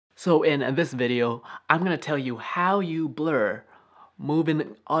So in this video, I'm going to tell you how you blur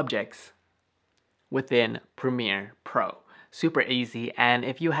moving objects within Premiere Pro. Super easy, and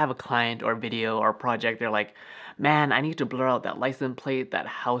if you have a client or video or project, they're like, man, I need to blur out that license plate, that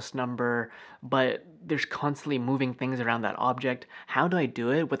house number, but there's constantly moving things around that object. How do I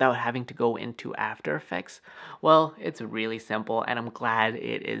do it without having to go into After Effects? Well, it's really simple, and I'm glad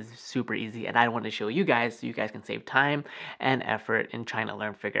it is super easy, and I want to show you guys so you guys can save time and effort in trying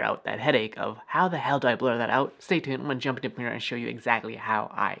to figure out that headache of how the hell do I blur that out. Stay tuned, I'm going to jump into Premiere and show you exactly how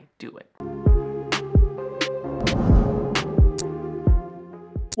I do it.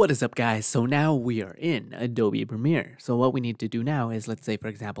 What is up, guys? So now we are in Adobe Premiere. So what we need to do now is, let's say for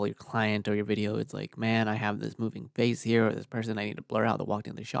example your client or your video, it's like, man, I have this moving face here, or this person I need to blur out that walked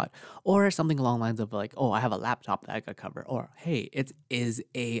in the shot, or something along the lines of like, oh, I have a laptop that I gotta cover, or hey, it is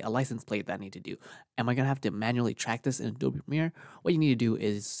a license plate that I need to do. Am I gonna have to manually track this in Adobe Premiere? What you need to do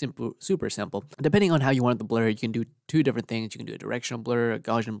is super simple. Depending on how you want the blur, you can do two different things. You can do a directional blur, a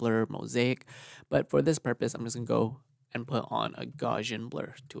Gaussian blur, mosaic, but for this purpose I'm just gonna go and put on a Gaussian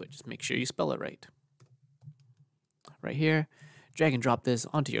blur to it. Just make sure you spell it right. Right here, drag and drop this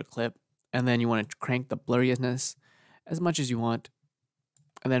onto your clip, and then you want to crank the blurriness as much as you want,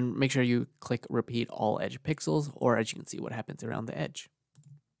 and then make sure you click repeat all edge pixels, or as you can see what happens around the edge.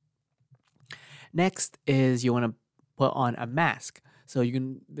 Next is you want to put on a mask. So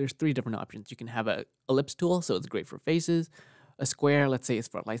there's three different options. You can have a ellipse tool, so it's great for faces. A square, let's say it's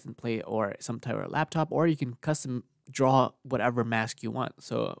for a license plate or some type of laptop, or you can custom draw whatever mask you want.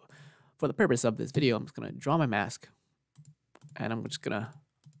 So for the purpose of this video, I'm just gonna draw my mask, and I'm just gonna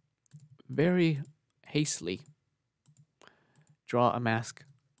very hastily draw a mask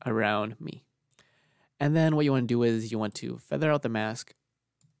around me. And then what you want to do is you want to feather out the mask,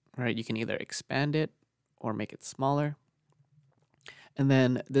 right? You can either expand it or make it smaller. And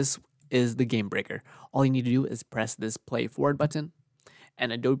then this is the game breaker. All you need to do is press this play forward button,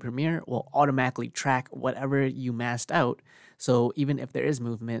 and Adobe Premiere will automatically track whatever you masked out. So even if there is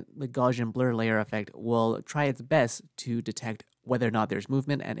movement, the Gaussian blur layer effect will try its best to detect whether or not there's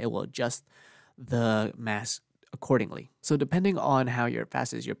movement, and it will adjust the mask accordingly. So depending on how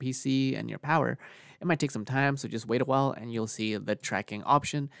fast is your PC and your power, it might take some time, so just wait a while and you'll see the tracking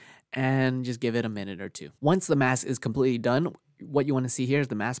option, and just give it a minute or two. Once the mask is completely done, what you want to see here is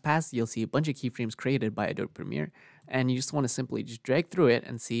the mask pass. You'll see a bunch of keyframes created by Adobe Premiere, and you just want to simply just drag through it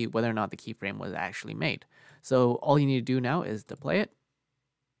and see whether or not the keyframe was actually made. So all you need to do now is to play it,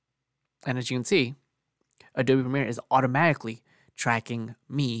 and as you can see, Adobe Premiere is automatically tracking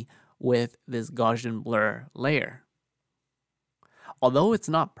me with this Gaussian blur layer. Although it's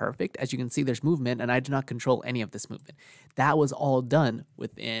not perfect, as you can see there's movement, and I do not control any of this movement. That was all done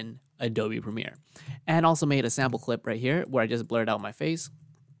within Adobe Premiere. And also made a sample clip right here where I just blurred out my face.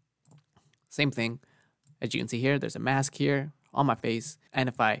 Same thing. As you can see here, there's a mask here on my face. And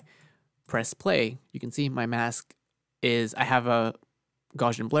if I press play, you can see my mask I have a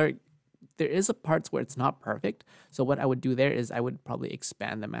Gaussian blur. There is a parts where it's not perfect. So what I would do there is I would probably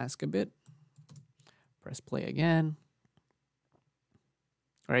expand the mask a bit. Press play again.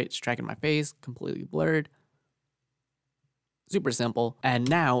 All right, it's tracking my face, completely blurred. Super simple. And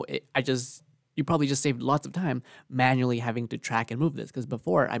now you probably just saved lots of time manually having to track and move this, because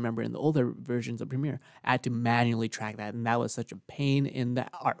before, I remember in the older versions of Premiere, I had to manually track that, and that was such a pain in the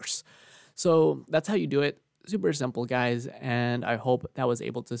arse. So that's how you do it. Super simple, guys, and I hope that was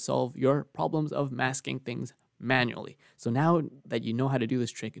able to solve your problems of masking things manually. So now that you know how to do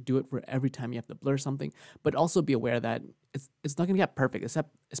this trick, do it for every time you have to blur something, but also be aware that it's not gonna get perfect,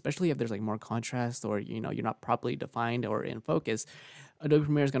 especially if there's like more contrast, or you're not properly defined or in focus. Adobe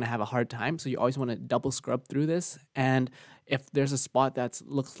Premiere is gonna have a hard time, so you always want to double scrub through this. And if there's a spot that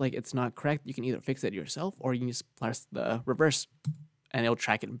looks like it's not correct, you can either fix it yourself, or you can just press the reverse and it'll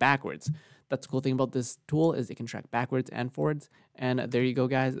track it backwards. That's the cool thing about this tool, is it can track backwards and forwards. And there you go,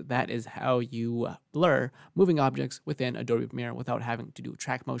 guys. That is how you blur moving objects within Adobe Premiere without having to do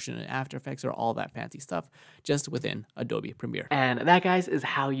track motion and After Effects or all that fancy stuff, just within Adobe Premiere. And that, guys, is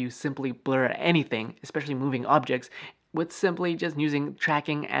how you simply blur anything, especially moving objects, with simply just using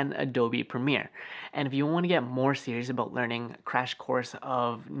tracking and Adobe Premiere. And if you want to get more serious about learning a crash course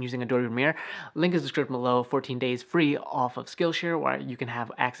of using Adobe Premiere, link is in the description below. 14 days free off of Skillshare, where you can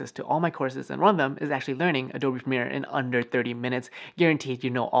have access to all my courses, and one of them is actually learning Adobe Premiere in under 30 minutes. Guaranteed you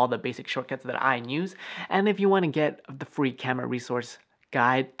know all the basic shortcuts that I use. And if you want to get the free camera resource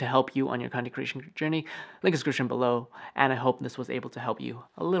guide to help you on your content creation journey, link in the description below. And I hope this was able to help you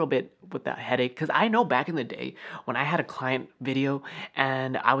a little bit with that headache, because I know back in the day when I had a client video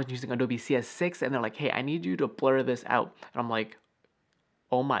and I was using Adobe CS6 and they're like, hey, I need you to blur this out, and I'm like,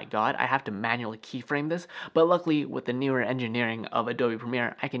 oh my god, I have to manually keyframe this. But luckily, with the newer engineering of Adobe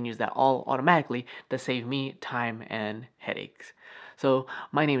Premiere, I can use that all automatically to save me time and headaches. So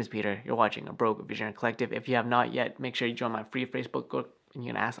my name is Peter. You're watching a Broke Visionary Collective. If you have not yet, make sure you join my free Facebook group, and you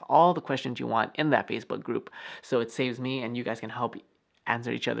can ask all the questions you want in that Facebook group. So it saves me, and you guys can help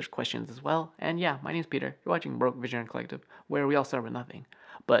answer each other's questions as well. And yeah, my name is Peter. You're watching Broke Visionary Collective, where we all start with nothing,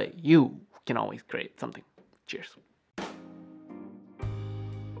 but you can always create something. Cheers.